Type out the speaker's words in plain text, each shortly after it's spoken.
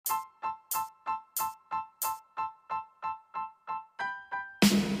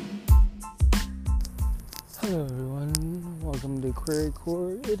Hello everyone, welcome to Query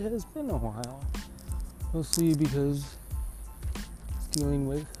Core. It has been a while, mostly because dealing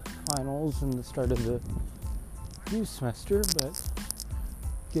with finals and the start of the new semester, but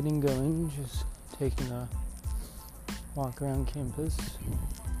getting going, just taking a walk around campus.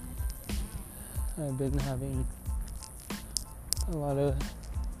 I've been having a lot of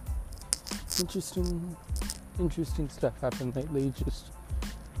interesting stuff happen lately, just,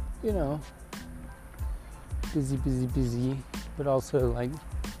 busy, but also like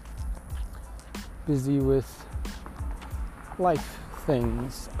busy with life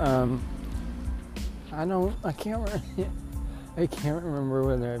things. I can't remember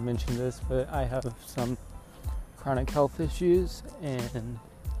whether I mentioned this, but I have some chronic health issues, and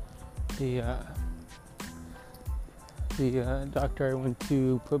the doctor I went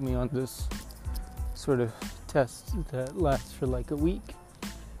to put me on this sort of test that lasts for like a week,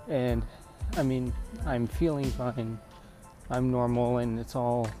 and I mean, I'm feeling fine, I'm normal, and it's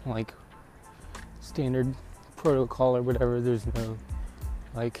all like standard protocol or whatever. There's no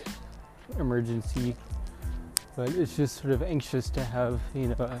like emergency, but it's just sort of anxious to have,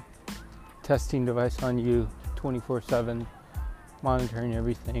 a testing device on you 24/7 monitoring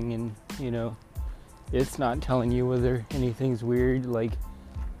everything, and it's not telling you whether anything's weird, like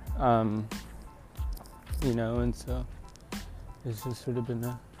and so it's just sort of been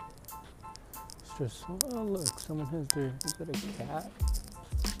a stressful. Oh look, someone has is that a cat?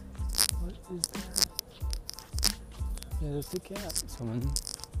 What is that? Yeah, that's a cat. Someone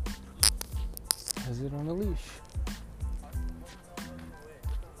has it on a leash.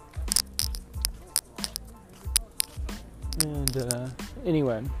 And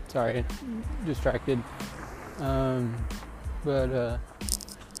anyway, sorry, distracted. But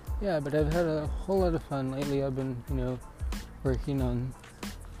I've had a whole lot of fun lately. I've been, working on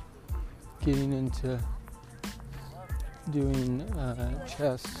getting into doing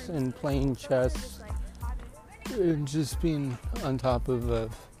chess and playing chess, and just being on top of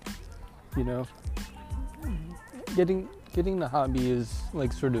getting the hobby is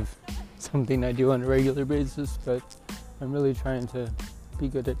like sort of something I do on a regular basis, but I'm really trying to be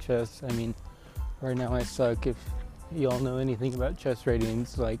good at chess. I mean, right now I suck. If you all know anything about chess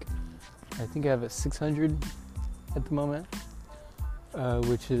ratings, like I think I have a 600 at the moment,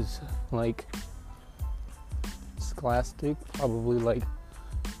 which is like scholastic, probably like,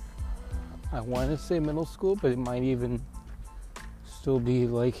 I want to say middle school, but it might even still be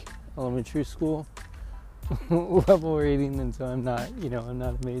like elementary school level rating, and so I'm not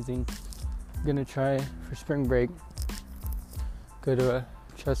amazing. I'm gonna try for spring break, go to a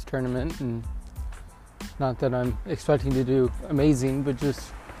chess tournament, and not that I'm expecting to do amazing, but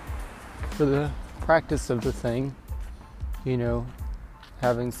just for the practice of the thing,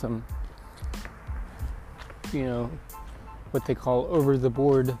 having some, what they call over the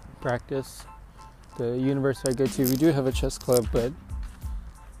board practice. The university I go to, we do have a chess club, but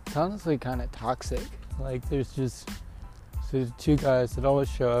it's honestly kind of toxic. Like, there's two guys that always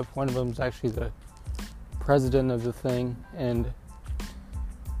show up. One of them is actually the president of the thing, and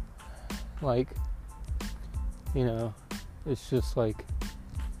like, it's just like,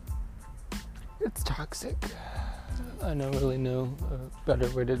 it's toxic. I don't really know a better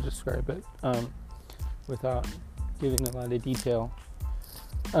way to describe it without giving a lot of detail.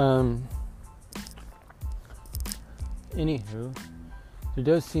 Anywho, there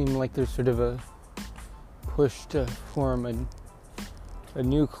does seem like there's sort of a push to form a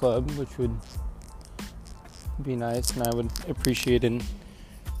new club, which would be nice, and I would appreciate and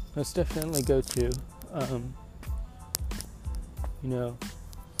most definitely go to.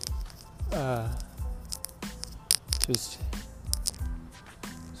 Just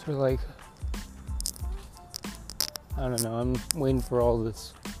sort of like, I don't know, I'm waiting for all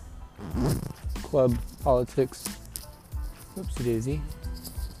this club politics. Oopsie daisy.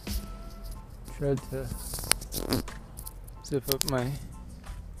 Tried to zip up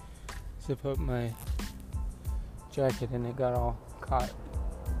my jacket and it got all caught.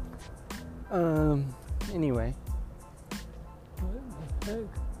 Anyway. What the heck?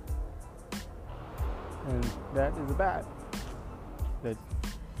 And that is a bat that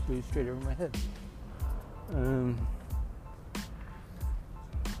flew straight over my head.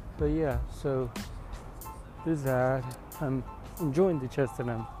 But yeah, so there's that. I'm enjoying the chess that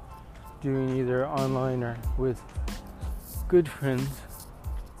I'm doing either online or with good friends.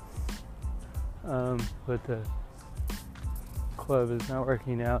 But the club is not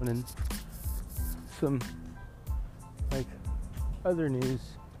working out, and some like other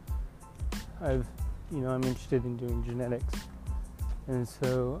news, I'm interested in doing genetics, and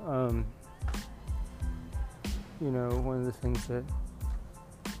so one of the things that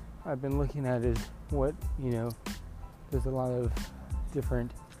I've been looking at is what, there's a lot of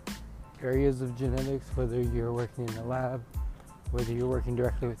different areas of genetics, whether you're working in a lab, whether you're working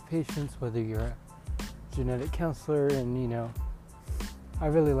directly with patients, whether you're a genetic counselor, and I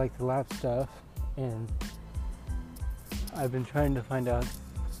really like the lab stuff, and I've been trying to find out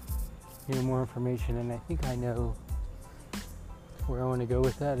more information, and I think I know where I want to go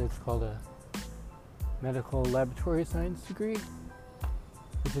with that. It's called a medical laboratory science degree,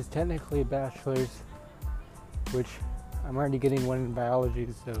 which is technically a bachelor's, which I'm already getting one in biology,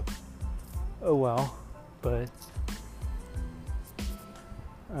 so oh well, but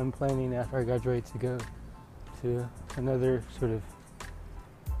I'm planning after I graduate to go to another sort of,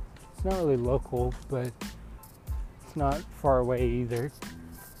 it's not really local, but it's not far away either,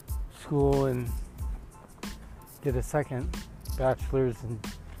 school, and get a second bachelor's in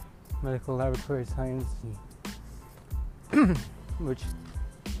medical laboratory science, and which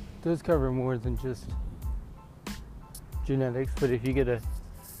does cover more than just genetics, but if you get a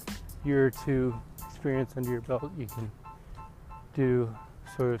year or two experience under your belt, you can do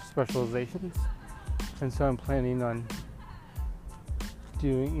sort of specializations. And so I'm planning on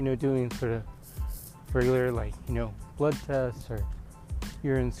doing sort of regular, blood tests or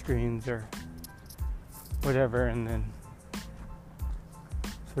urine screens or whatever, and then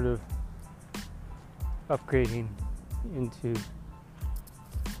sort of upgrading into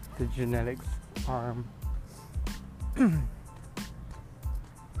the genetics arm. And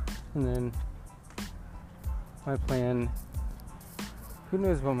then my plan, who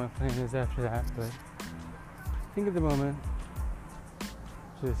knows what my plan is after that, but I think at the moment,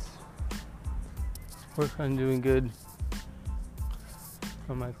 just work on doing good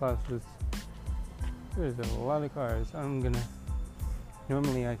on my classes. There's a lot of cars.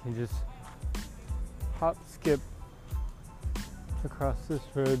 Normally I can just skip across this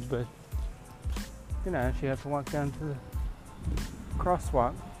road, but I'm gonna actually have to walk down to the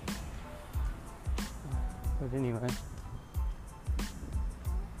crosswalk. But anyway, I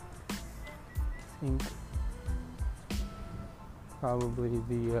think probably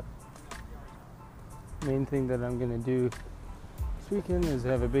the main thing that I'm gonna do this weekend is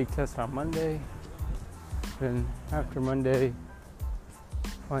have a big test on Monday. Then after Monday,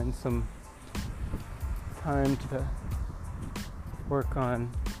 find some time to work on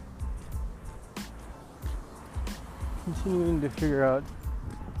continuing to figure out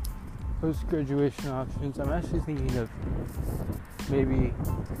post-graduation options. I'm actually thinking of maybe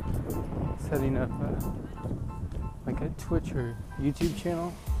setting up a Twitch or YouTube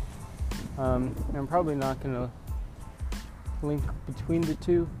channel. I'm probably not going to link between the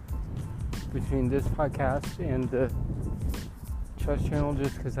two, between this podcast and the Trust channel,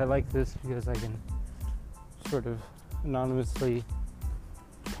 just because I like this, because I can sort of anonymously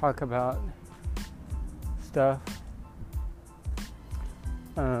talk about stuff.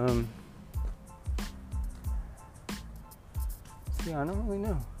 I don't really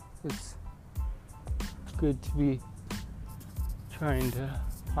know. It's good to be trying to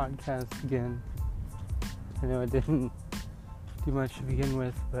podcast again. I know I didn't do much to begin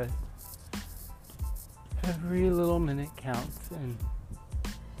with, but every little minute counts, and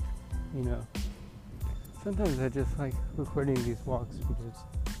sometimes I just like recording these walks because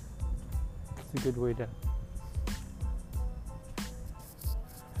it's a good way to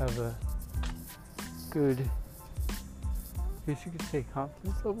have a good, I guess you could say,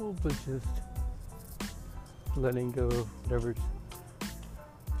 confidence level, but just letting go of whatever's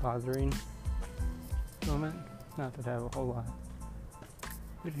bothering moment. Not that I have a whole lot,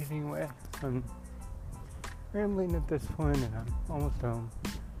 but anyway, I'm rambling at this point, and I'm almost home.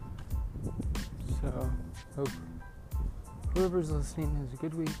 So, hope whoever's listening has a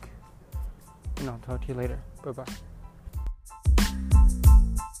good week, and I'll talk to you later. Bye-bye.